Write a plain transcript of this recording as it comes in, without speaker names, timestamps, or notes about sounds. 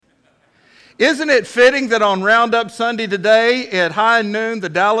Isn't it fitting that on Roundup Sunday today at high noon, the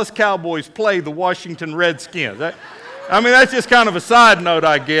Dallas Cowboys play the Washington Redskins? That's just kind of a side note,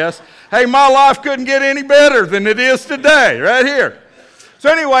 I guess. Hey, my life couldn't get any better than it is today, right here.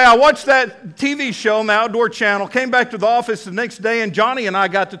 So anyway, I watched that TV show on the Outdoor Channel, came back to the office the next day, and Johnny and I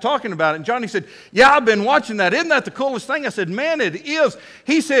got to talking about it. And Johnny said, yeah, I've been watching that. Isn't that the coolest thing? I said, man, it is.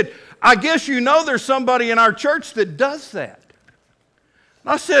 He said, I guess you know there's somebody in our church that does that.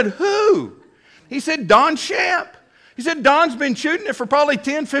 And I said, who? He said, Don Champ. He said, Don's been shooting it for probably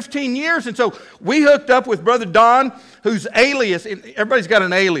 10, 15 years. And so we hooked up with Brother Don, whose alias, everybody's got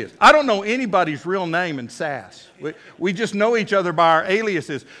an alias. I don't know anybody's real name in SAS. We just know each other by our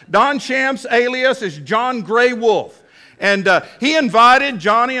aliases. Don Champ's alias is John Gray Wolf. And he invited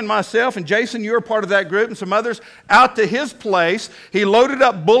Johnny and myself, and Jason, you were part of that group, and some others, out to his place. He loaded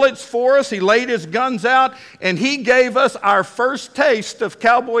up bullets for us. He laid his guns out, and he gave us our first taste of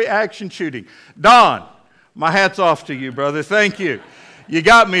cowboy action shooting. Don, my hat's off to you, brother. Thank you. You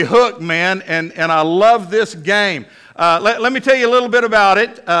got me hooked, man, and I love this game. Let me tell you a little bit about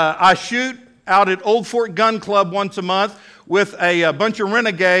it. I shoot out at Old Fort Gun Club once a month with a bunch of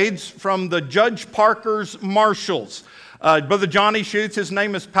renegades from the Judge Parker's Marshals. Brother Johnny shoots. His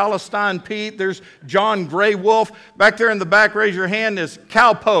name is Palestine Pete. There's John Gray Wolf. Back there in the back, raise your hand, is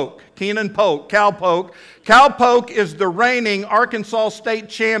Cowpoke. Keenan Polk, Cowpoke. Cowpoke is the reigning Arkansas State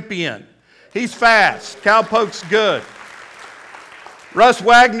champion. He's fast. Cowpoke's good. Russ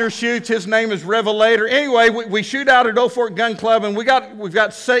Wagner shoots. His name is Revelator. Anyway, we shoot out at Old Fort Gun Club, and we've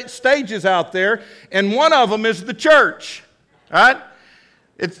got stages out there, and one of them is the church. All right?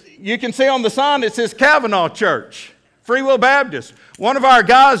 You can see on the sign it says Cavanaugh Church, Free Will Baptist. One of our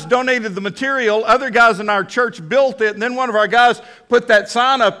guys donated the material. Other guys in our church built it, and then one of our guys put that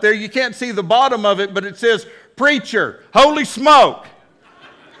sign up there. You can't see the bottom of it, but it says, Preacher, Holy Smoke.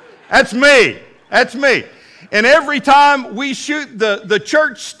 That's me. That's me. And every time we shoot the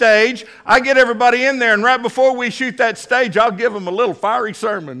church stage, I get everybody in there, and right before we shoot that stage, I'll give them a little fiery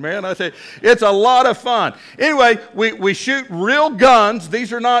sermon, man. I say, it's a lot of fun. Anyway, we shoot real guns.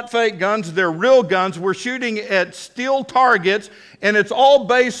 These are not fake guns. They're real guns. We're shooting at steel targets, and it's all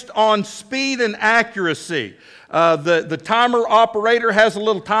based on speed and accuracy. The timer operator has a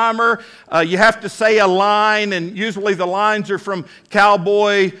little timer. You have to say a line, and usually the lines are from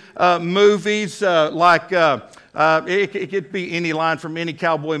cowboy movies, it could be any line from any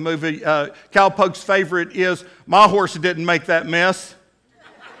cowboy movie. Cowpoke's favorite is, my horse didn't make that mess.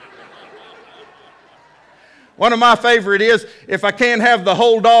 One of my favorite is, if I can't have the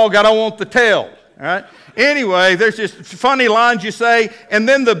whole dog, I don't want the tail. All right? Anyway, there's just funny lines you say, and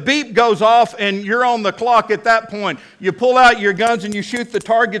then the beep goes off, and you're on the clock at that point. You pull out your guns and you shoot the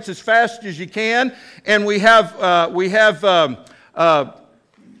targets as fast as you can. And we have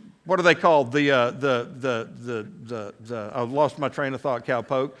what are they called? I've lost my train of thought,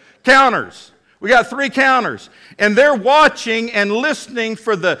 Cowpoke. Counters. We got 3 counters, and they're watching and listening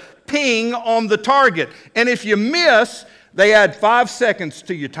for the ping on the target. And if you miss, they add 5 seconds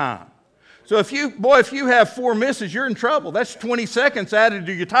to your time. So if you have 4 misses, you're in trouble. That's 20 seconds added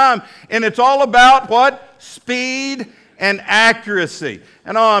to your time. And it's all about what? Speed and accuracy.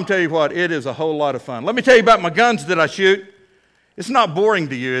 And I'm telling you what, it is a whole lot of fun. Let me tell you about my guns that I shoot. It's not boring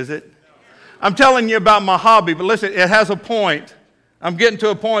to you, is it? I'm telling you about my hobby, but listen, it has a point. I'm getting to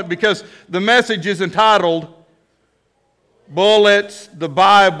a point because the message is entitled Bullets, the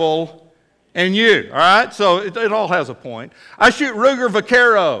Bible, and You. All right? So it all has a point. I shoot Ruger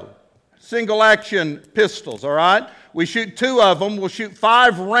Vaquero single action pistols, all right? We shoot 2 of them. We'll shoot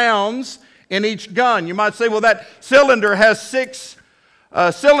 5 rounds in each gun. You might say, well, that cylinder has 6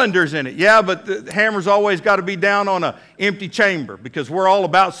 cylinders in it. Yeah, but the hammer's always got to be down on an empty chamber because we're all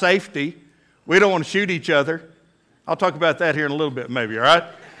about safety. We don't want to shoot each other. I'll talk about that here in a little bit maybe, all right?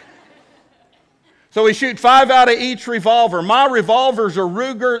 So we shoot 5 out of each revolver. My revolvers are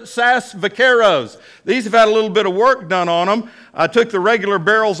Ruger SAS Vaqueros. These have had a little bit of work done on them. I took the regular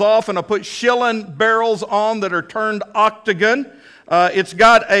barrels off and I put Schillen barrels on that are turned octagon. It's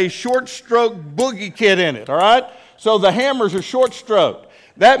got a short stroke boogie kit in it, all right? So the hammers are short stroked.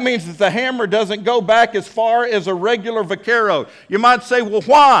 That means that the hammer doesn't go back as far as a regular Vaquero. You might say, well,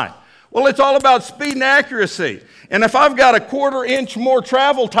 why? Well, it's all about speed and accuracy. And if I've got a 1/4 inch more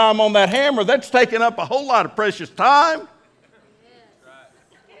travel time on that hammer, that's taking up a whole lot of precious time.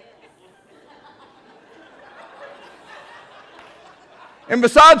 And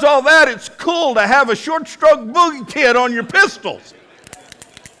besides all that, it's cool to have a short stroke boogie kit on your pistols.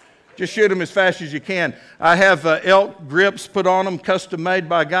 Just shoot them as fast as you can. I have elk grips put on them, custom made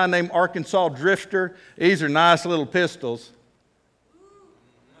by a guy named Arkansas Drifter. These are nice little pistols.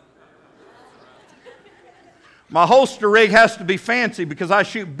 My holster rig has to be fancy because I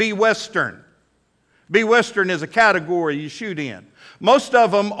shoot B-Western. B-Western is a category you shoot in. Most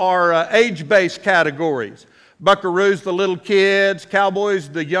of them are age-based categories. Buckaroos, the little kids. Cowboys,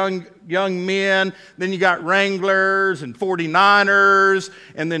 the young men. Then you got Wranglers and 49ers,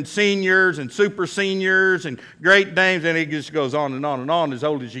 and then seniors and super seniors and Great Danes, and it just goes on and on and on as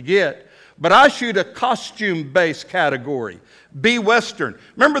old as you get. But I shoot a costume-based category, B-Western.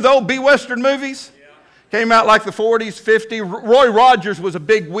 Remember the old B-Western movies? Came out like the 40s, 50s. Roy Rogers was a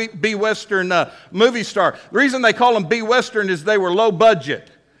big B-Western movie star. The reason they call them B-Western is they were low budget.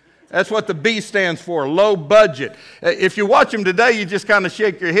 That's what the B stands for, low budget. If you watch them today, you just kind of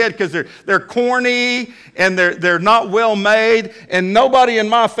shake your head because they're corny and they're not well made, and nobody in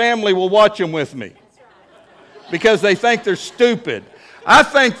my family will watch them with me because they think they're stupid. I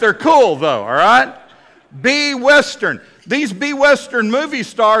think they're cool though, all right? B-Western. These B-Western movie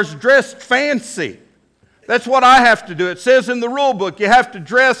stars dressed fancy. That's what I have to do. It says in the rule book, you have to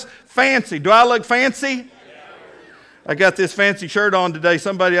dress fancy. Do I look fancy? I got this fancy shirt on today.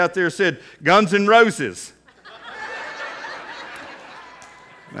 Somebody out there said, Guns N' Roses.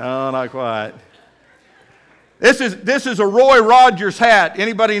 No, not quite. This is a Roy Rogers hat.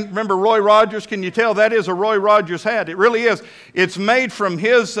 Anybody remember Roy Rogers? Can you tell that is a Roy Rogers hat? It really is. It's made from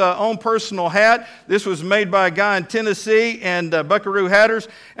his own personal hat. This was made by a guy in Tennessee and Buckaroo Hatters.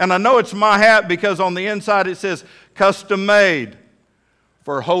 And I know it's my hat because on the inside it says, custom made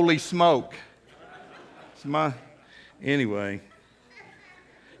for holy smoke. It's my... Anyway,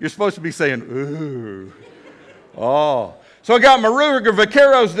 you're supposed to be saying, ooh, oh. So I got my Ruger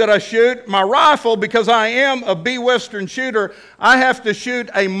Vaqueros that I shoot. My rifle, because I am a B-Western shooter, I have to shoot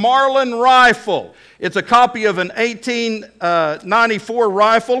a Marlin rifle. It's a copy of an 1894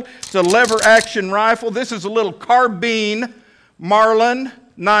 rifle. It's a lever action rifle. This is a little carbine Marlin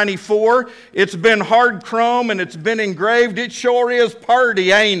 94. It's been hard chrome and it's been engraved. It sure is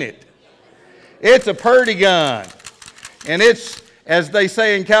purty, ain't it? It's a purty gun. And it's, as they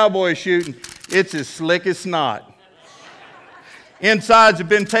say in cowboy shooting, it's as slick as snot. Insides have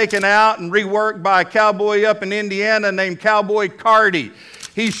been taken out and reworked by a cowboy up in Indiana named Cowboy Carty.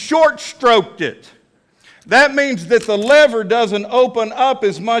 He short-stroked it. That means that the lever doesn't open up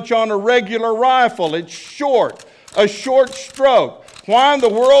as much on a regular rifle. It's short, a short stroke. Why in the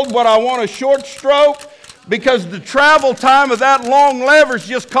world would I want a short stroke? Because the travel time of that long lever is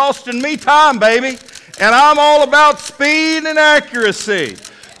just costing me time, baby. And I'm all about speed and accuracy.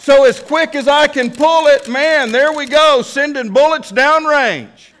 So as quick as I can pull it, man, there we go, sending bullets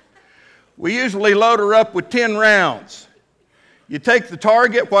downrange. We usually load her up with 10 rounds. You take the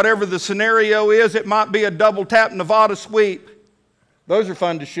target, whatever the scenario is. It might be a double tap Nevada sweep. Those are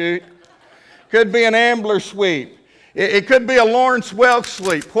fun to shoot. Could be an Ambler sweep. It could be a Lawrence Welk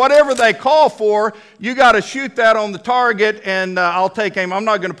sweep. Whatever they call for, you got to shoot that on the target, and I'll take aim. I'm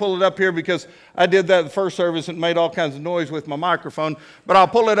not going to pull it up here because I did that in the first service and made all kinds of noise with my microphone, but I'll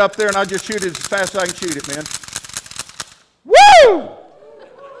pull it up there and I'll just shoot it as fast as I can shoot it, man. Woo!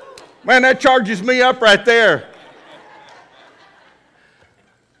 Man, that charges me up right there.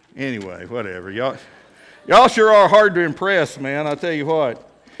 Anyway, whatever. Y'all sure are hard to impress, man, I'll tell you what.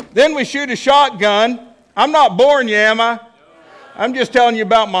 Then we shoot a shotgun. I'm not boring you, am I? I'm just telling you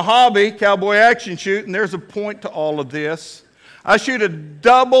about my hobby, cowboy action shooting. There's a point to all of this. I shoot a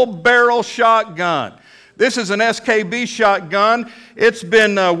double barrel shotgun. This is an SKB shotgun. It's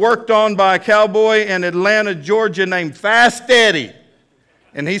been worked on by a cowboy in Atlanta, Georgia named Fast Eddie.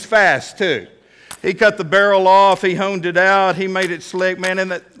 And he's fast too. He cut the barrel off. He honed it out. He made it slick. Man,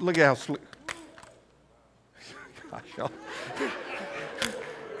 and that, look at how slick.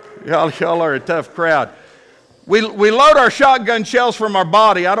 Gosh, y'all are a tough crowd. We load our shotgun shells from our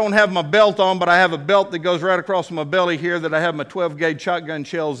body. I don't have my belt on, but I have a belt that goes right across my belly here that I have my 12-gauge shotgun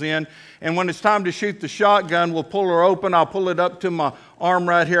shells in. And when it's time to shoot the shotgun, we'll pull her open. I'll pull it up to my arm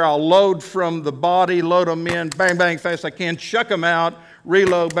right here. I'll load from the body, load them in, bang, bang, fast as I can, shuck them out,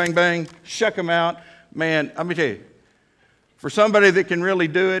 reload, bang, bang, shuck them out. Man, let me tell you, for somebody that can really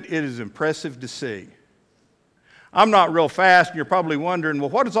do it, it is impressive to see. I'm not real fast, and you're probably wondering, well,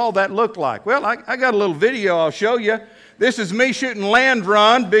 what does all that look like? Well, I got a little video I'll show you. This is me shooting land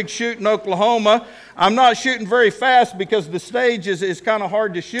run, big shoot in Oklahoma. I'm not shooting very fast because the stage is kind of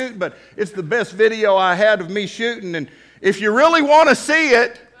hard to shoot, but it's the best video I had of me shooting. And if you really want to see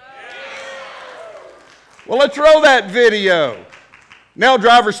it, well, let's roll that video. Nail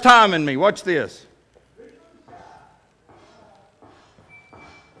driver's timing me. Watch this.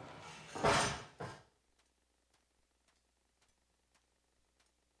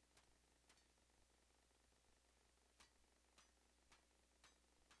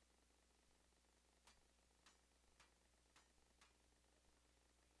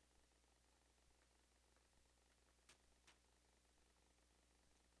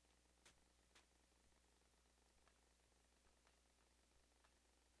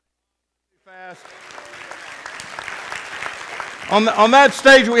 Fast. On that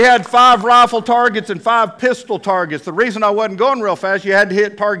stage, we had 5 rifle targets and 5 pistol targets. The reason I wasn't going real fast, you had to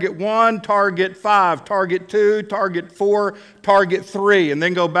hit target 1, target 5, target 2, target 4, target 3, and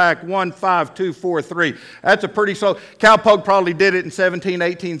then go back 1, 5, 2, 4, 3. That's a pretty slow. Cowpoke probably did it in 17,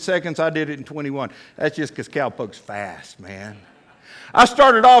 18 seconds. I did it in 21. That's just because Cowpoke's fast, man. I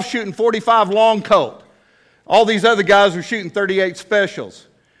started off shooting 45 long Colt. All these other guys were shooting 38 specials,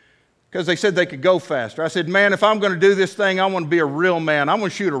 because they said they could go faster. I said, man, if I'm going to do this thing, I want to be a real man. I'm going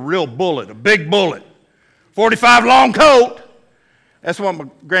to shoot a real bullet, a big bullet. 45 long Colt. That's what my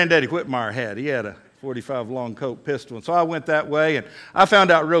granddaddy Whitmire had. He had a 45 long Colt pistol. And so I went that way, and I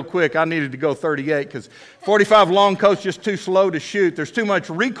found out real quick I needed to go 38 because 45 long Colt's just too slow to shoot. There's too much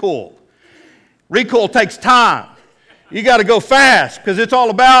recoil. Recoil takes time. You got to go fast because it's all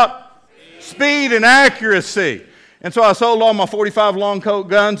about speed and accuracy. And so I sold all my 45 long Colt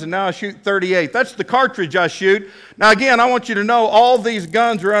guns, and now I shoot 38. That's the cartridge I shoot. Now, again, I want you to know all these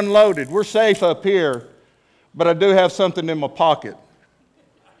guns are unloaded. We're safe up here, but I do have something in my pocket.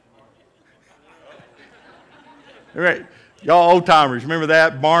 All right. Y'all old-timers, remember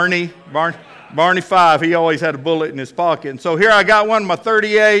that? Barney 5, he always had a bullet in his pocket. And so here I got one of my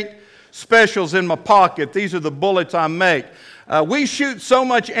 38 specials in my pocket. These are the bullets I make. We shoot so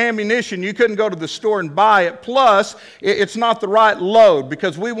much ammunition, you couldn't go to the store and buy it. Plus, it's not the right load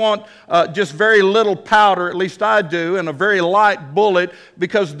because we want just very little powder, at least I do, and a very light bullet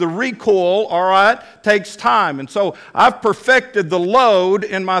because the recoil, all right, takes time. And so I've perfected the load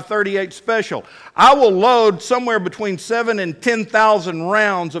in my 38 special. I will load somewhere between 7,000 and 10,000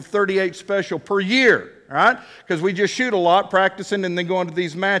 rounds of 38 special per year. All right? Because we just shoot a lot, practicing, and then go into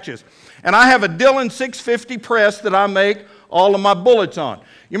these matches. And I have a Dillon 650 press that I make all of my bullets on.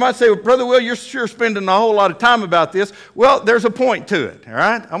 You might say, well, Brother Will, you're sure spending a whole lot of time about this. Well, there's a point to it, all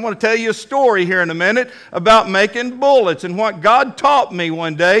right? I'm going to tell you a story here in a minute about making bullets and what God taught me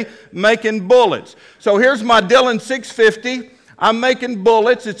one day making bullets. So here's my Dillon 650. I'm making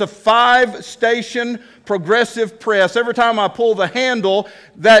bullets. It's a 5-station progressive press. Every time I pull the handle,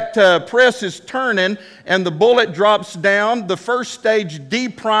 that press is turning and the bullet drops down. The first stage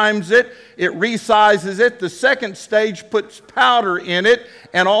deprimes it. It resizes it. The second stage puts powder in it,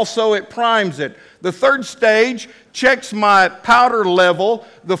 and also it primes it. The third stage checks my powder level.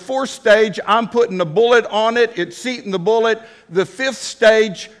 The fourth stage, I'm putting the bullet on it. It's seating the bullet. The fifth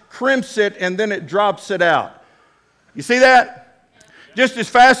stage crimps it, and then it drops it out. You see that? Just as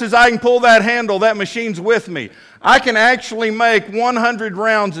fast as I can pull that handle, that machine's with me. I can actually make 100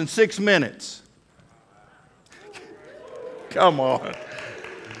 rounds in 6 minutes. Come on.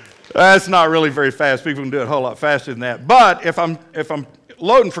 That's not really very fast. People can do it a whole lot faster than that. But if I'm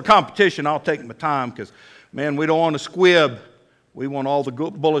loading for competition, I'll take my time because, man, we don't want to squib. We want all the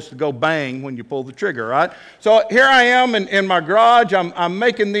bullets to go bang when you pull the trigger, right? So here I am in my garage. I'm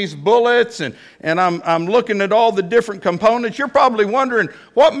making these bullets, and I'm looking at all the different components. You're probably wondering,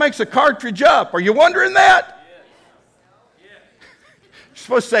 what makes a cartridge up? Are you wondering that? Yes. You're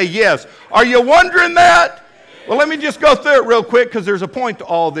supposed to say yes. Are you wondering that? Well, let me just go through it real quick because there's a point to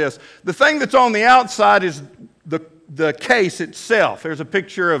all this. The thing that's on the outside is the case itself. There's a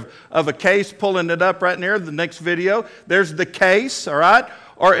picture of a case pulling it up right near the next video. There's the case, all right?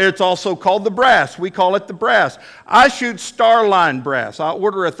 Or it's also called the brass. We call it the brass. I shoot Starline brass. I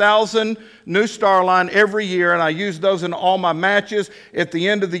order 1,000 new Starline every year, and I use those in all my matches. At the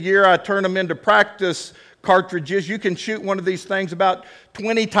end of the year, I turn them into practice cartridges. You can shoot one of these things about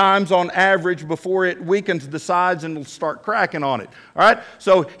 20 times on average before it weakens the sides and will start cracking on it. All right?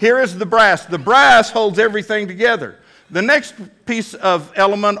 So here is the brass. The brass holds everything together. The next piece of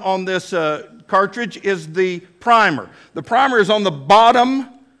element on this cartridge is the primer. The primer is on the bottom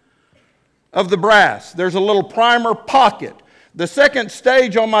of the brass. There's a little primer pocket. The second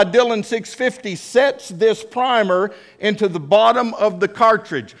stage on my Dillon 650 sets this primer into the bottom of the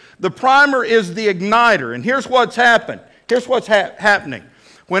cartridge. The primer is the igniter, and here's what's happened. Here's what's happening.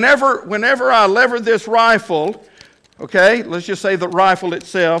 Whenever I lever this rifle, okay, let's just say the rifle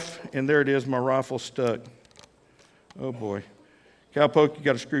itself, and there it is, my rifle stuck. Oh boy. Cowpoke, you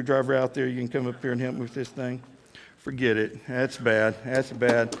got a screwdriver out there? You can come up here and help me with this thing? Forget it. That's bad. That's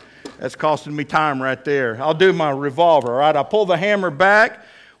bad. That's costing me time right there. I'll do my revolver, all right? I pull the hammer back.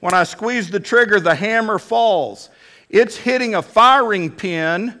 When I squeeze the trigger, the hammer falls. It's hitting a firing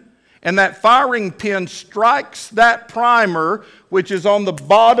pin, and that firing pin strikes that primer, which is on the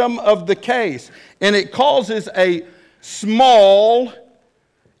bottom of the case, and it causes a small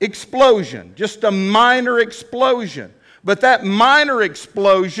explosion, just a minor explosion. But that minor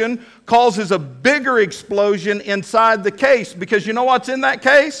explosion causes a bigger explosion inside the case, because you know what's in that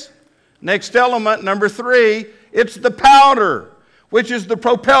case? Next element, number 3, it's the powder, which is the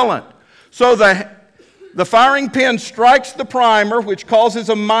propellant. So the firing pin strikes the primer, which causes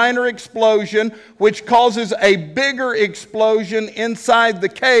a minor explosion, which causes a bigger explosion inside the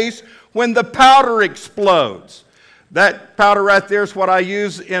case when the powder explodes. That powder right there is what I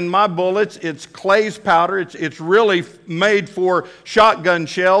use in my bullets. It's Clay's powder. It's really made for shotgun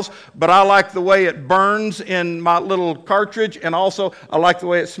shells, but I like the way it burns in my little cartridge, and also I like the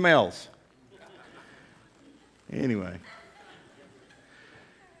way it smells. Anyway.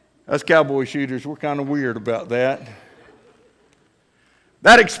 Us cowboy shooters, we're kind of weird about that.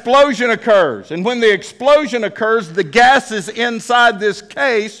 That explosion occurs. And when the explosion occurs, the gases inside this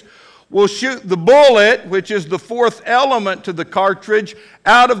case will shoot the bullet, which is the 4th element to the cartridge,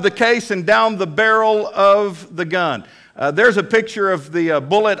 out of the case and down the barrel of the gun. There's a picture of the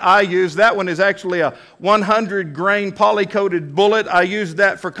bullet I use. That one is actually a 100-grain poly-coated bullet. I used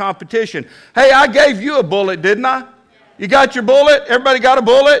that for competition. Hey, I gave you a bullet, didn't I? You got your bullet? Everybody got a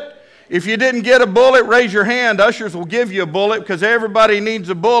bullet? If you didn't get a bullet, raise your hand. Ushers will give you a bullet because everybody needs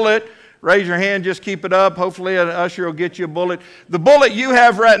a bullet. Raise your hand, just keep it up. Hopefully an usher will get you a bullet. The bullet you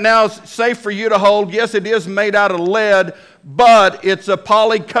have right now is safe for you to hold. Yes, it is made out of lead, but it's a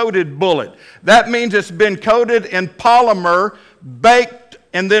poly-coated bullet. That means it's been coated in polymer, baked,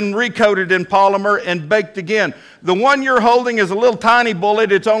 and then recoated in polymer and baked again. The one you're holding is a little tiny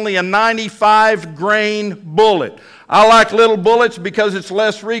bullet. It's only a 95-grain bullet. I like little bullets because it's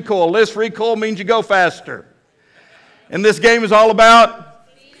less recoil. Less recoil means you go faster. And this game is all about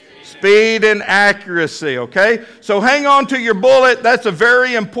speed and accuracy, okay? So hang on to your bullet. That's a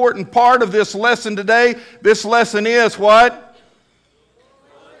very important part of this lesson today. This lesson is what?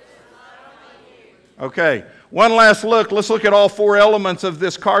 Okay, one last look. Let's look at all 4 elements of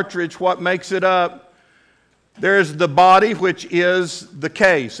this cartridge, what makes it up. There's the body, which is the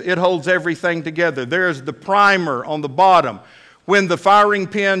case. It holds everything together. There's the primer on the bottom. When the firing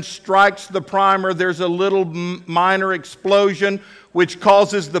pin strikes the primer, there's a little minor explosion, which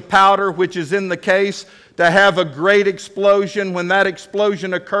causes the powder, which is in the case, to have a great explosion. When that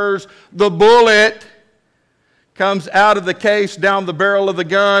explosion occurs, the bullet comes out of the case, down the barrel of the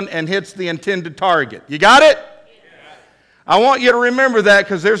gun, and hits the intended target. You got it? I want you to remember that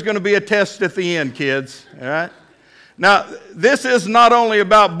because there's going to be a test at the end, kids. All right? Now, this is not only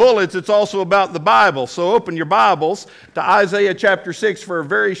about bullets, it's also about the Bible. So open your Bibles to Isaiah chapter 6 for a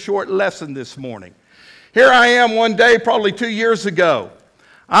very short lesson this morning. Here I am one day, probably 2 years ago.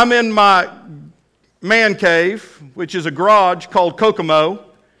 I'm in my man cave, which is a garage called Kokomo,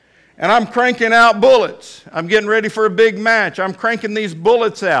 and I'm cranking out bullets. I'm getting ready for a big match. I'm cranking these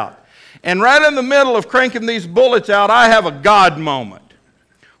bullets out. And right in the middle of cranking these bullets out, I have a God moment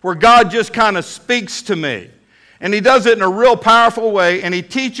where God just kind of speaks to me. And He does it in a real powerful way, and He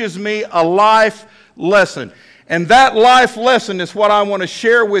teaches me a life lesson. And that life lesson is what I want to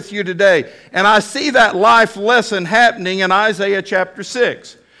share with you today. And I see that life lesson happening in Isaiah chapter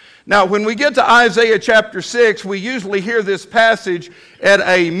 6. Now, when we get to Isaiah chapter 6, we usually hear this passage at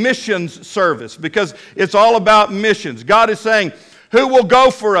a missions service because it's all about missions. God is saying, who will go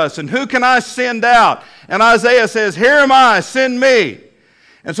for us and who can I send out? And Isaiah says, here am I, send me.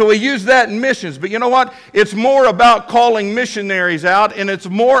 And so we use that in missions. But you know what? It's more about calling missionaries out, and it's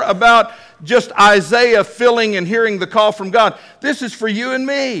more about just Isaiah feeling and hearing the call from God. This is for you and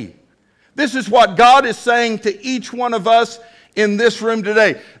me. This is what God is saying to each one of us in this room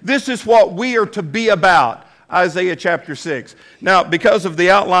today. This is what we are to be about. Isaiah chapter 6. Now, because of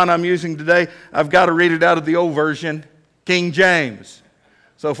the outline I'm using today, I've got to read it out of the old version, King James.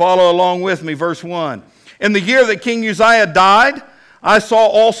 So follow along with me, verse 1. In the year that King Uzziah died, I saw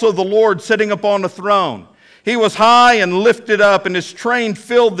also the Lord sitting upon a throne. He was high and lifted up, and His train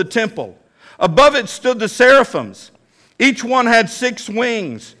filled the temple. Above it stood the seraphims. Each one had 6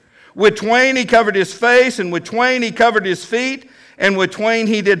 wings. With twain He covered His face, and with twain He covered His feet, and with twain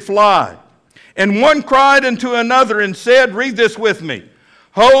He did fly. And one cried unto another and said, read this with me,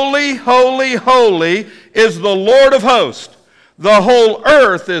 Holy, holy, holy is the Lord of hosts. The whole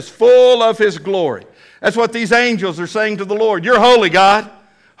earth is full of His glory. That's what these angels are saying to the Lord. You're holy, God.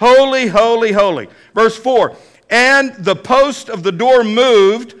 Holy, holy, holy. Verse 4, and the post of the door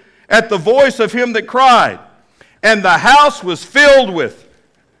moved at the voice of him that cried, and the house was filled with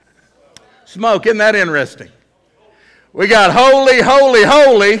smoke. Isn't that interesting? We got holy, holy,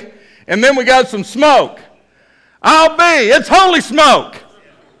 holy, and then we got some smoke. It's holy smoke.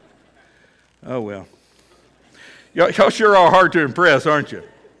 Oh, well. Y'all sure are hard to impress, aren't you?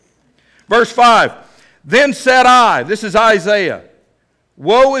 Verse 5, then said I, this is Isaiah,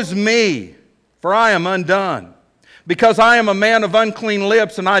 woe is me, for I am undone. because I am a man of unclean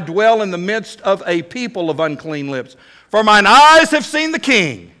lips, and I dwell in the midst of a people of unclean lips. For mine eyes have seen the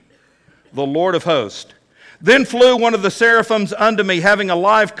King, the Lord of hosts. Then flew one of the seraphims unto me, having a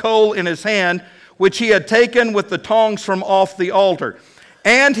live coal in his hand, which he had taken with the tongs from off the altar.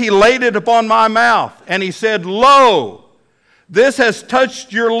 And he laid it upon my mouth, and he said, Lo, this has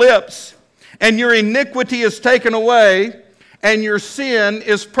touched your lips, and your iniquity is taken away, and your sin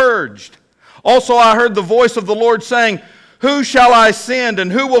is purged. Also I heard the voice of the Lord saying, Who shall I send,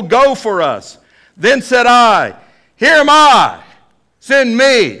 and who will go for us? Then said I, Here am I, send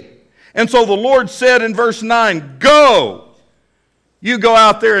me. And so the Lord said in verse 9, Go, you go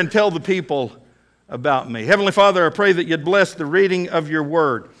out there and tell the people about me. Heavenly Father, I pray that you'd bless the reading of your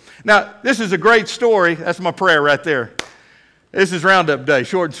word. Now, this is a great story. That's my prayer right there. This is Roundup Day,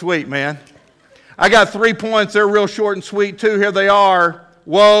 short and sweet, man. I got 3 points. They're real short and sweet, too. Here they are.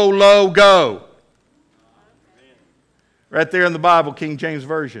 Woe, lo, go. Right there in the Bible, King James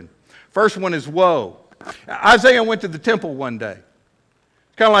Version. First one is woe. Isaiah went to the temple one day.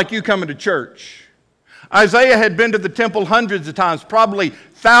 It's kind of like you coming to church. Isaiah had been to the temple hundreds of times, probably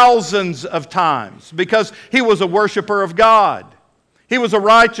thousands of times, because he was a worshiper of God. He was a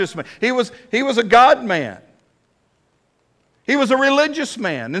righteous man. He was a God man. He was a religious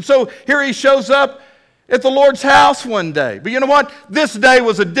man. And so here he shows up at the Lord's house one day. But you know what? This day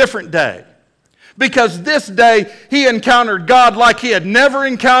was a different day. Because this day he encountered God like he had never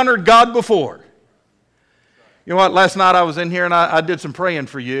encountered God before. You know what? Last night I was in here and I did some praying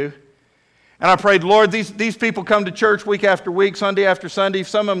for you. And I prayed, Lord, these people come to church week after week, Sunday after Sunday.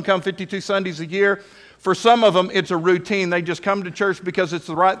 Some of them come 52 Sundays a year. For some of them, it's a routine. They just come to church because it's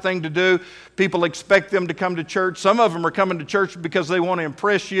the right thing to do. People expect them to come to church. Some of them are coming to church because they want to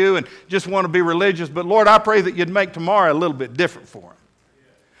impress you and just want to be religious. But Lord, I pray that you'd make tomorrow a little bit different for them.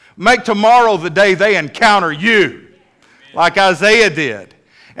 Make tomorrow the day they encounter you, like Isaiah did.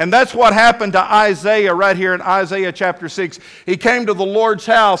 And that's what happened to Isaiah right here in Isaiah chapter 6. He came to the Lord's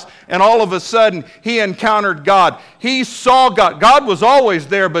house, and all of a sudden, he encountered God. He saw God. God was always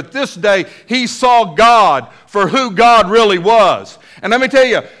there, but this day, he saw God for who God really was. And let me tell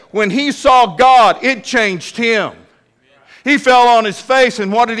you, when he saw God, it changed him. He fell on his face,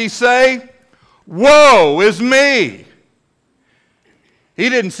 and what did he say? Woe is me. He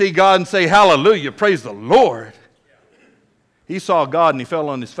didn't see God and say, hallelujah, praise the Lord. He saw God and he fell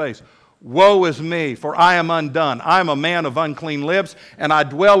on his face. Woe is me, for I am undone. I am a man of unclean lips, and I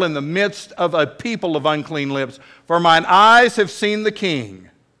dwell in the midst of a people of unclean lips. For mine eyes have seen the King,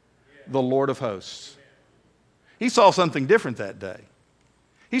 the Lord of hosts. He saw something different that day.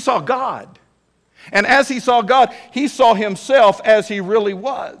 He saw God. And as he saw God, he saw himself as he really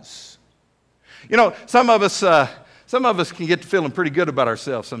was. You know, some of us can get to feeling pretty good about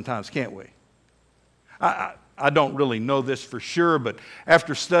ourselves sometimes, can't we? I don't really know this for sure, but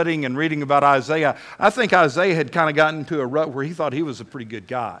after studying and reading about Isaiah, I think Isaiah had kind of gotten into a rut where he thought he was a pretty good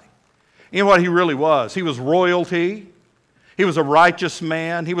guy. You know what he really was? He was royalty. He was a righteous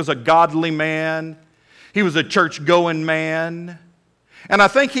man. He was a godly man. He was a church-going man. And I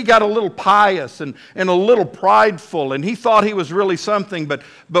think he got a little pious and a little prideful, and he thought he was really something,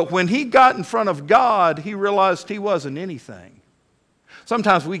 but when he got in front of God, he realized he wasn't anything.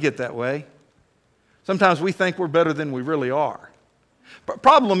 Sometimes we get that way. Sometimes we think we're better than we really are. But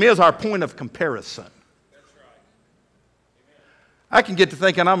problem is our point of comparison. That's right. I can get to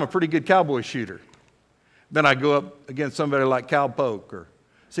thinking I'm a pretty good cowboy shooter. Then I go up against somebody like Cal Polk or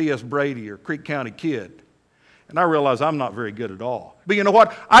C.S. Brady or Creek County Kid. And I realize I'm not very good at all. But you know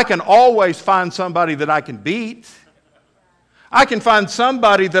what? I can always find somebody that I can beat. I can find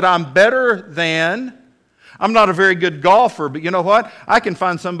somebody that I'm better than. I'm not a very good golfer, but you know what? I can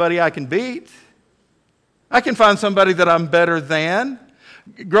find somebody I can beat. I can find somebody that I'm better than.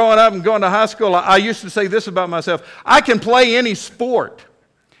 Growing up and going to high school, I used to say this about myself. I can play any sport.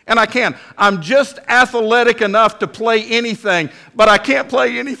 And I can. I'm just athletic enough to play anything, but I can't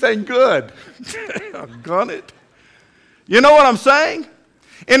play anything good. Doggone it. You know what I'm saying?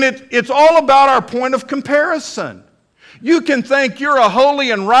 And it's all about our point of comparison. You can think you're a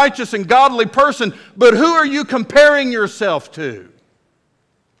holy and righteous and godly person, but who are you comparing yourself to?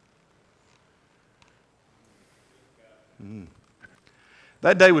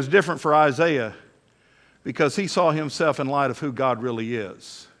 That day was different for Isaiah because he saw himself in light of who God really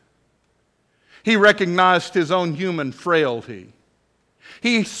is. He recognized his own human frailty.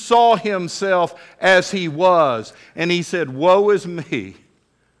 He saw himself as he was, and he said, woe is me.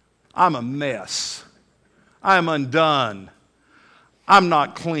 I'm a mess. I'm undone. I'm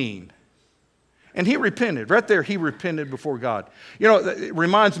not clean. And he repented. Right there, he repented before God. You know, it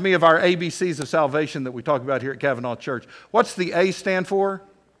reminds me of our ABCs of salvation that we talk about here at Cavanaugh Church. What's the A stand for?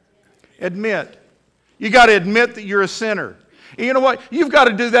 Admit. You got to admit that you're a sinner. And you know what? You've got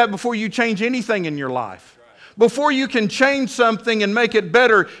to do that before you change anything in your life. Before you can change something and make it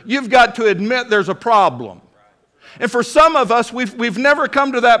better, you've got to admit there's a problem. And for some of us, we've never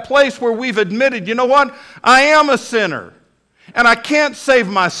come to that place where we've admitted, you know what? I am a sinner, and I can't save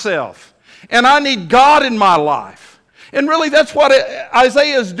myself, and I need God in my life. And really, that's what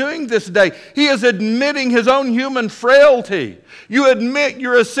Isaiah is doing this day. He is admitting his own human frailty. You admit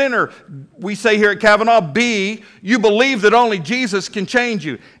you're a sinner. We say here at Cavanaugh, B, you believe that only Jesus can change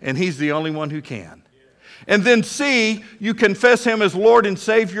you, and he's the only one who can. And then C, you confess him as Lord and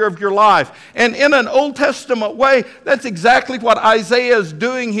Savior of your life. And in an Old Testament way, that's exactly what Isaiah is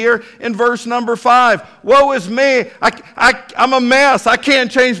doing here in verse number 5. Woe is me. I'm a mess. I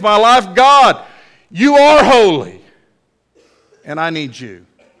can't change my life. God, you are holy, and I need you.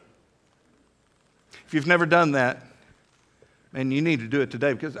 If you've never done that, man, you need to do it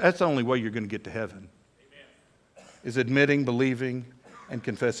today, because that's the only way you're going to get to heaven. Amen. Is admitting, believing, and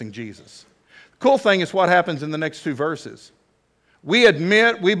confessing Jesus. Cool thing is what happens in the next two verses. We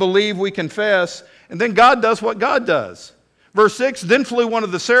admit, we believe, we confess, and then God does what God does. Verse 6, then flew one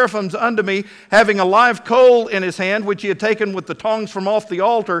of the seraphims unto me, having a live coal in his hand, which he had taken with the tongs from off the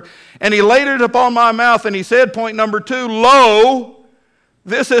altar, and he laid it upon my mouth, and he said, point number 2, lo,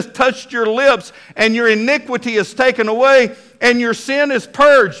 this has touched your lips, and your iniquity is taken away, and your sin is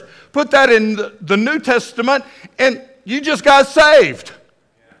purged. Put that in the New Testament, and you just got saved.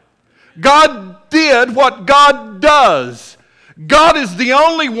 God did what God does. God is the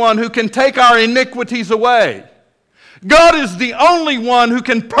only one who can take our iniquities away. God is the only one who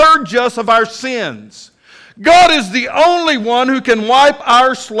can purge us of our sins. God is the only one who can wipe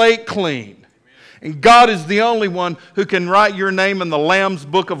our slate clean. And God is the only one who can write your name in the Lamb's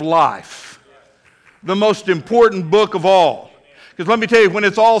Book of Life, the most important book of all. Because let me tell you, when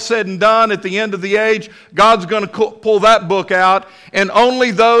it's all said and done at the end of the age, God's going to pull that book out, and only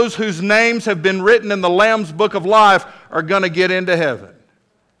those whose names have been written in the Lamb's Book of Life are going to get into heaven.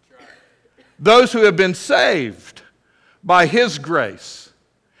 Those who have been saved by His grace.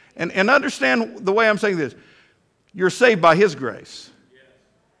 And understand the way I'm saying this. You're saved by His grace.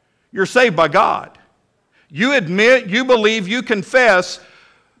 You're saved by God. You admit, you believe, you confess,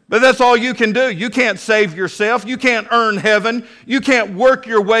 but that's all you can do. You can't save yourself. You can't earn heaven. You can't work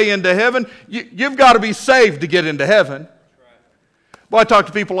your way into heaven. You've got to be saved to get into heaven. Well, I talk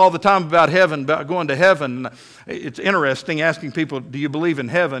to people all the time about heaven, about going to heaven. It's interesting asking people, do you believe in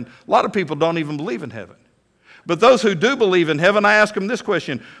heaven? A lot of people don't even believe in heaven. But those who do believe in heaven, I ask them this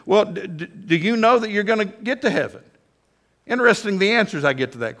question. Well, do you know that you're going to get to heaven? Interesting the answers I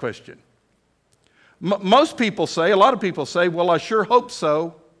get to that question. Most people say, a lot of people say, well, I sure hope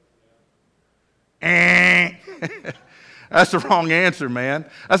so. That's the wrong answer, man.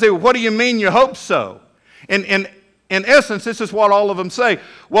 I say, well, what do you mean you hope so? In essence, this is what all of them say.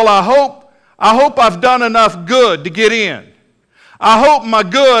 Well, I hope I've done enough good to get in. I hope my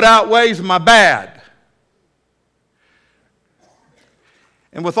good outweighs my bad.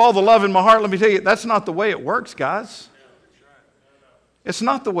 And with all the love in my heart, let me tell you, that's not the way it works, guys. It's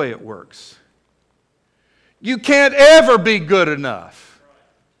not the way it works. You can't ever be good enough.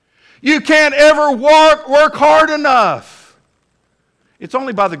 You can't ever work hard enough. It's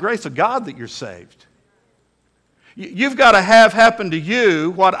only by the grace of God that you're saved. You've got to have happen to you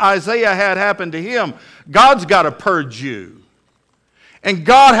what Isaiah had happen to him. God's got to purge you. And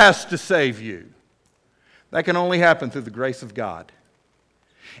God has to save you. That can only happen through the grace of God.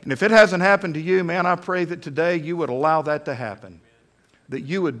 And if it hasn't happened to you, man, I pray that today you would allow that to happen. That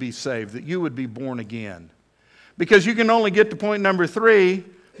you would be saved, that you would be born again. Because you can only get to point number 3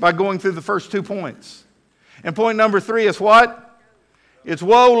 by going through the first 2 points. And point number 3 is what? It's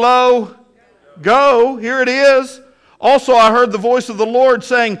woe, lo, go. Here it is. Also I heard the voice of the Lord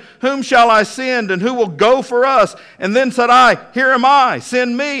saying, whom shall I send, and who will go for us? And then said I, here am I,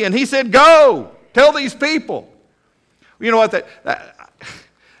 send me. And he said, go, tell these people. You know what?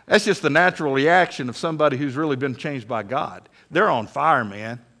 That's just the natural reaction of somebody who's really been changed by God. They're on fire,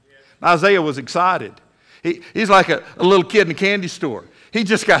 man. Isaiah was excited. He's like a little kid in a candy store. He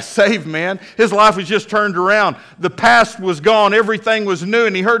just got saved, man. His life was just turned around. The past was gone. Everything was new.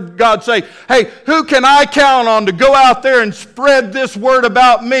 And he heard God say, hey, who can I count on to go out there and spread this word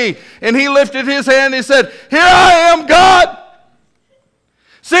about me? And he lifted his hand and he said, here I am, God.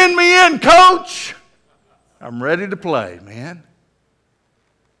 Send me in, coach. I'm ready to play, man.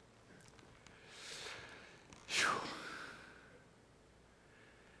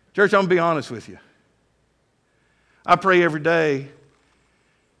 Church, I'm going to be honest with you. I pray every day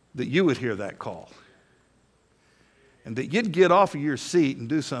that you would hear that call and that you'd get off of your seat and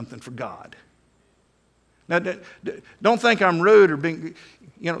do something for God. Now, don't think I'm rude or being,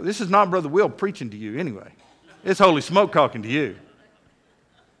 this is not Brother Will preaching to you anyway. It's Holy Smoke talking to you.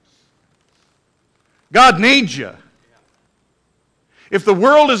 God needs you. If the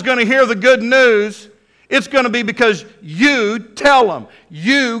world is going to hear the good news, it's going to be because you tell them.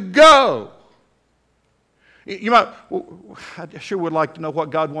 You go. You might, I sure would like to know what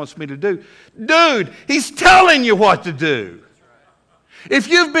God wants me to do. Dude, He's telling you what to do. If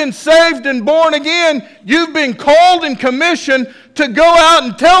you've been saved and born again, you've been called and commissioned to go out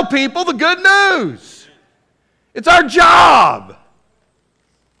and tell people the good news. It's our job.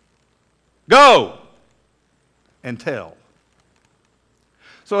 Go and tell.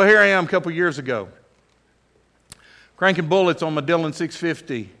 So here I am a couple years ago, cranking bullets on my Dillon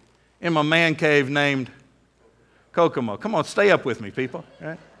 650 in my man cave named Kokomo. Come on, stay up with me, people.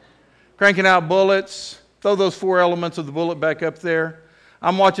 Right? Cranking out bullets. Throw those 4 elements of the bullet back up there.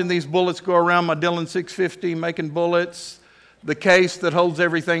 I'm watching these bullets go around my Dillon 650, making bullets. The case that holds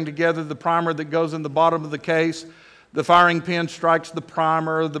everything together, the primer that goes in the bottom of the case. The firing pin strikes the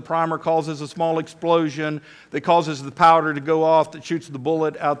primer. The primer causes a small explosion that causes the powder to go off that shoots the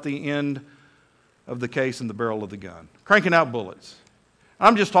bullet out the end of the case and the barrel of the gun. Cranking out bullets.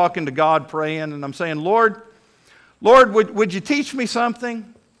 I'm just talking to God, praying, and I'm saying, Lord, would you teach me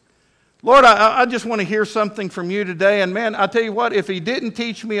something? Lord, I just want to hear something from you today. And man, I tell you what, if He didn't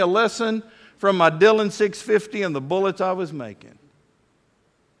teach me a lesson from my Dillon 650 and the bullets I was making,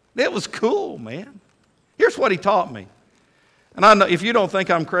 it was cool, man. Here's what He taught me. And I know if you don't think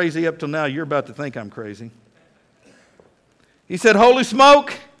I'm crazy up till now, you're about to think I'm crazy. He said, holy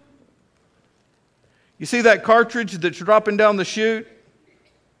smoke, you see that cartridge that's dropping down the chute?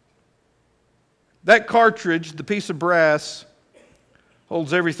 That cartridge, the piece of brass,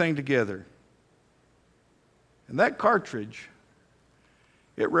 holds everything together. And that cartridge,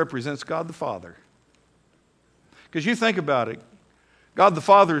 it represents God the Father. Because you think about it, God the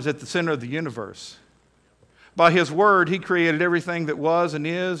Father is at the center of the universe. By His Word, He created everything that was and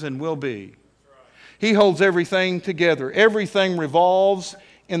is and will be. He holds everything together. Everything revolves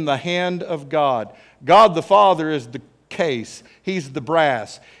in the hand of God. God the Father is the case. He's the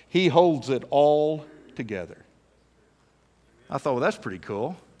brass. He holds it all together. I thought, well, that's pretty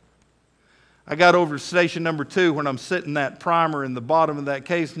cool. I got over to station number 2 when I'm sitting that primer in the bottom of that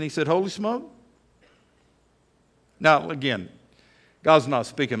case, and he said, holy smoke. Now, again, God's not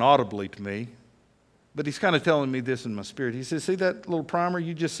speaking audibly to me, but He's kind of telling me this in my spirit. He says, see that little primer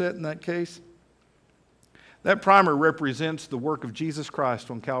you just set in that case? That primer represents the work of Jesus Christ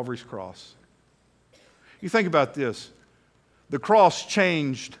on Calvary's cross. You think about this. The cross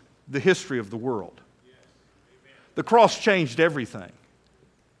changed the history of the world. The cross changed everything.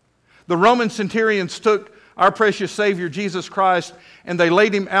 The Roman centurions took our precious Savior, Jesus Christ, and they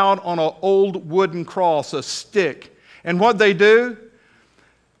laid Him out on an old wooden cross, a stick. And what they do?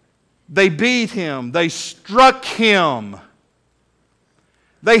 They beat Him. They struck Him.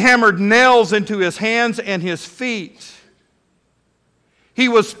 They hammered nails into His hands and His feet. He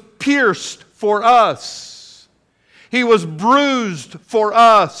was pierced for us. He was bruised for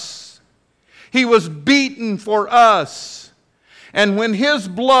us. He was beaten for us. And when His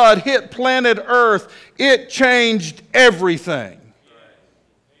blood hit planet Earth, it changed everything.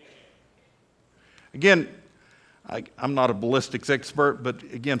 Again, I'm not a ballistics expert, but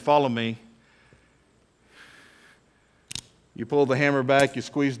again, follow me. You pull the hammer back, you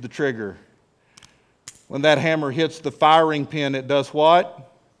squeeze the trigger. When that hammer hits the firing pin, it does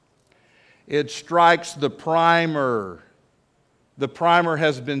what? It strikes the primer. The primer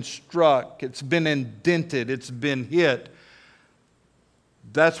has been struck. It's been indented. It's been hit.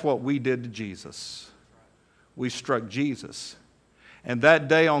 That's what we did to Jesus. We struck Jesus. And that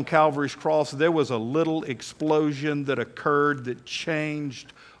day on Calvary's cross, there was a little explosion that occurred that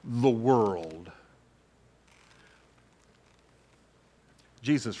changed the world.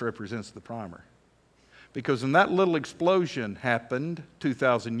 Jesus represents the primer. Because when that little explosion happened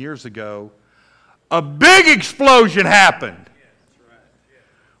 2,000 years ago, a big explosion happened.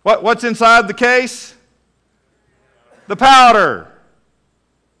 What's inside the case? The powder.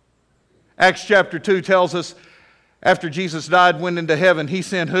 Acts chapter 2 tells us after Jesus died, went into heaven, He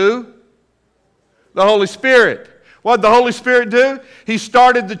sent who? The Holy Spirit. What did the Holy Spirit do? He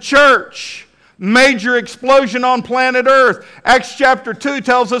started the church. Major explosion on planet Earth. Acts chapter 2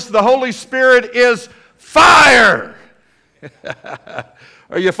 tells us the Holy Spirit is fire.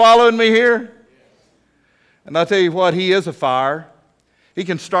 Are you following me here? And I'll tell you what, He is a fire. He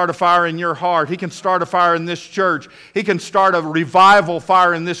can start a fire in your heart. He can start a fire in this church. He can start a revival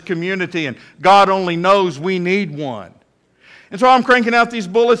fire in this community, and God only knows we need one. And so I'm cranking out these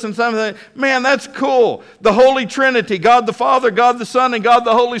bullets, and some of man, that's cool. The Holy Trinity, God the Father, God the Son, and God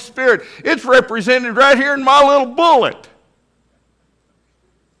the Holy Spirit. It's represented right here in my little bullet.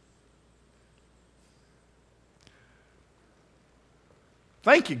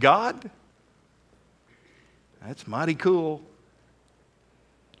 Thank you, God. That's mighty cool.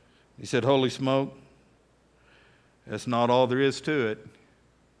 He said, holy smoke, that's not all there is to it.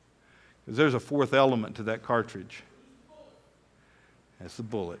 Because there's a fourth element to that cartridge. That's the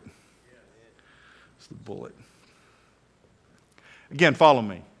bullet. It's the bullet. Again, follow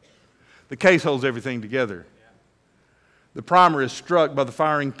me. The case holds everything together. The primer is struck by the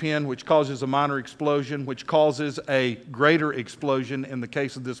firing pin, which causes a minor explosion, which causes a greater explosion. In the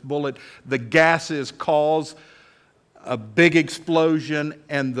case of this bullet, the gases cause a big explosion,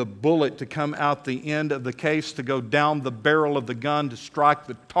 and the bullet to come out the end of the case to go down the barrel of the gun to strike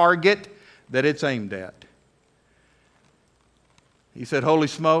the target that it's aimed at. He said, holy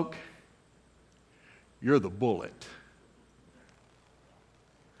smoke, you're the bullet.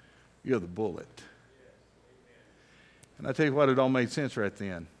 You're the bullet. And I tell you what, it all made sense right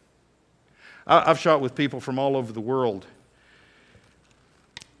then. I've shot with people from all over the world.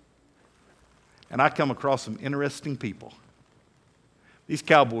 And I come across some interesting people. These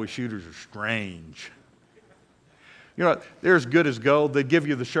cowboy shooters are strange. You know, they're as good as gold. They give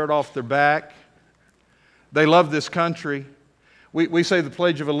you the shirt off their back. They love this country. We say the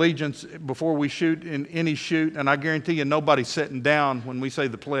Pledge of Allegiance before we shoot in any shoot, and I guarantee you nobody's sitting down when we say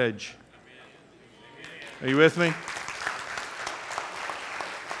the pledge. Are you with me?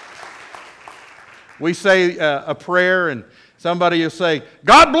 We say a prayer, and somebody will say,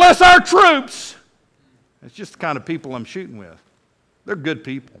 God bless our troops. It's just the kind of people I'm shooting with. They're good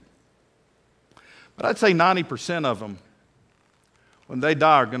people. But I'd say 90% of them, when they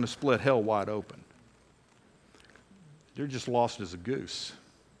die, are going to split hell wide open. They're just lost as a goose.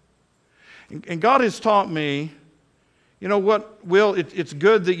 And God has taught me, you know what, Will, it's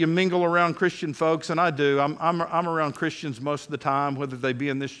good that you mingle around Christian folks, and I do. I'm around Christians most of the time, whether they be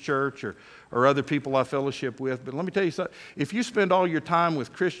in this church or other people I fellowship with. But let me tell you something. If you spend all your time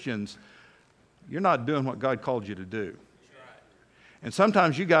with Christians, you're not doing what God called you to do. And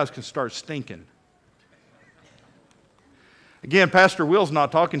sometimes you guys can start stinking. Again, Pastor Will's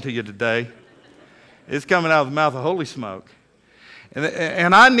not talking to you today. It's coming out of the mouth of holy smoke.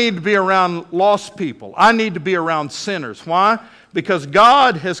 And I need to be around lost people. I need to be around sinners. Why? Because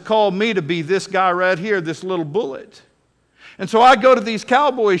God has called me to be this guy right here, this little bullet. And so I go to these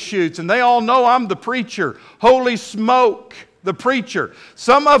cowboy shoots, and they all know I'm the preacher. Holy smoke, the preacher.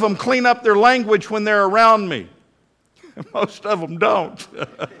 Some of them clean up their language when they're around me. Most of them don't.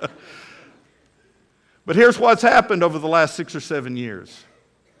 But here's what's happened over the last 6 or 7 years.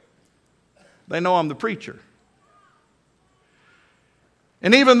 They know I'm the preacher.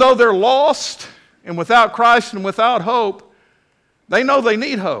 And even though they're lost and without Christ and without hope, they know they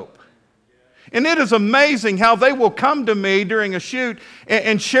need hope. And it is amazing how they will come to me during a shoot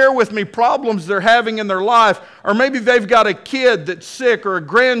and share with me problems they're having in their life. Or maybe they've got a kid that's sick or a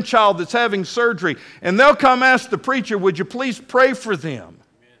grandchild that's having surgery. And they'll come ask the preacher, would you please pray for them?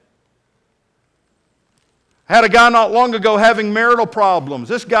 I had a guy not long ago having marital problems.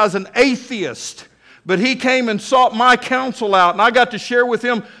 This guy's an atheist. But he came and sought my counsel out, and I got to share with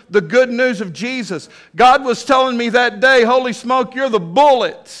him the good news of Jesus. God was telling me that day, holy smoke, you're the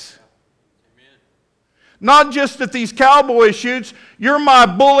bullets. Amen. Not just at these cowboy shoots, you're my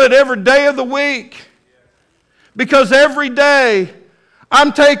bullet every day of the week. Because every day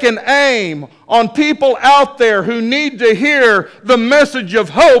I'm taking aim on people out there who need to hear the message of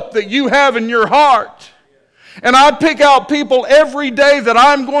hope that you have in your heart. And I pick out people every day that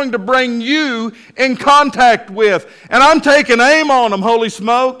I'm going to bring you in contact with. And I'm taking aim on them, holy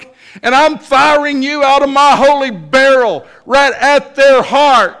smoke. And I'm firing you out of my holy barrel right at their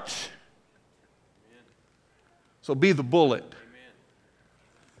heart. Amen. So be the bullet. Amen.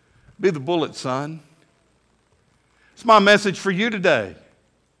 Be the bullet, son. It's my message for you today.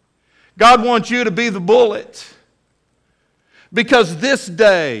 God wants you to be the bullet. Because this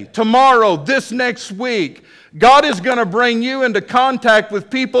day, tomorrow, this next week, God is going to bring you into contact with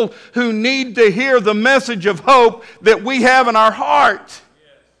people who need to hear the message of hope that we have in our heart.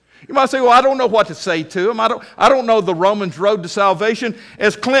 You might say, well, I don't know what to say to them. I don't know the Romans road to salvation.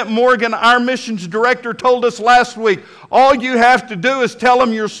 As Clint Morgan, our missions director, told us last week, all you have to do is tell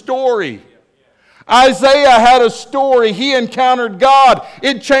them your story. Isaiah had a story. He encountered God.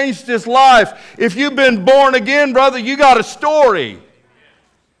 It changed his life. If you've been born again, brother, you got a story.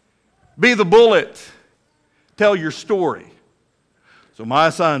 Be the bullet. Tell your story. So my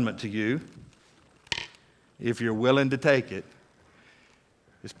assignment to you, if you're willing to take it,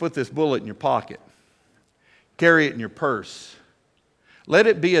 is put this bullet in your pocket. Carry it in your purse. Let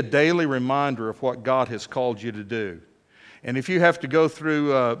it be a daily reminder of what God has called you to do. And if you have to go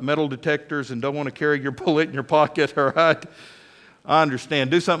through metal detectors and don't want to carry your bullet in your pocket, all right, I understand.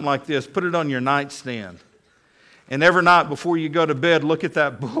 Do something like this. Put it on your nightstand. And every night before you go to bed, look at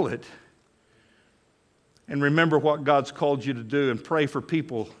that bullet. And remember what God's called you to do, and pray for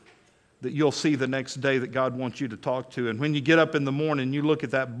people that you'll see the next day that God wants you to talk to. And when you get up in the morning, you look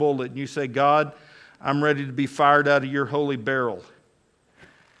at that bullet and you say, God, I'm ready to be fired out of your holy barrel.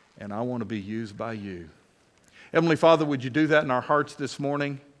 And I want to be used by you. Heavenly Father, would you do that in our hearts this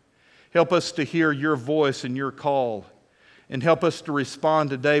morning? Help us to hear your voice and your call. And help us to respond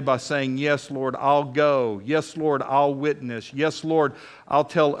today by saying, yes, Lord, I'll go. Yes, Lord, I'll witness. Yes, Lord, I'll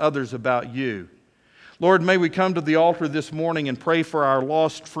tell others about you. Lord, may we come to the altar this morning and pray for our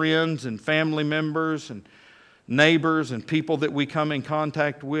lost friends and family members and neighbors and people that we come in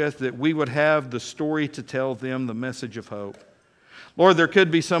contact with, that we would have the story to tell them, the message of hope. Lord, there could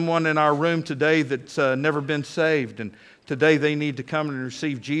be someone in our room today that's never been saved, and today they need to come and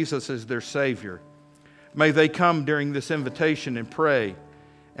receive Jesus as their Savior. May they come during this invitation and pray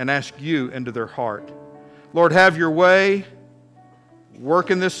and ask you into their heart. Lord, have your way.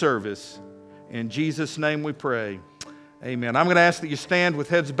 Work in this service. In Jesus' name we pray. Amen. I'm going to ask that you stand with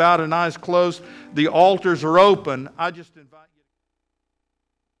heads bowed and eyes closed. The altars are open. I just invite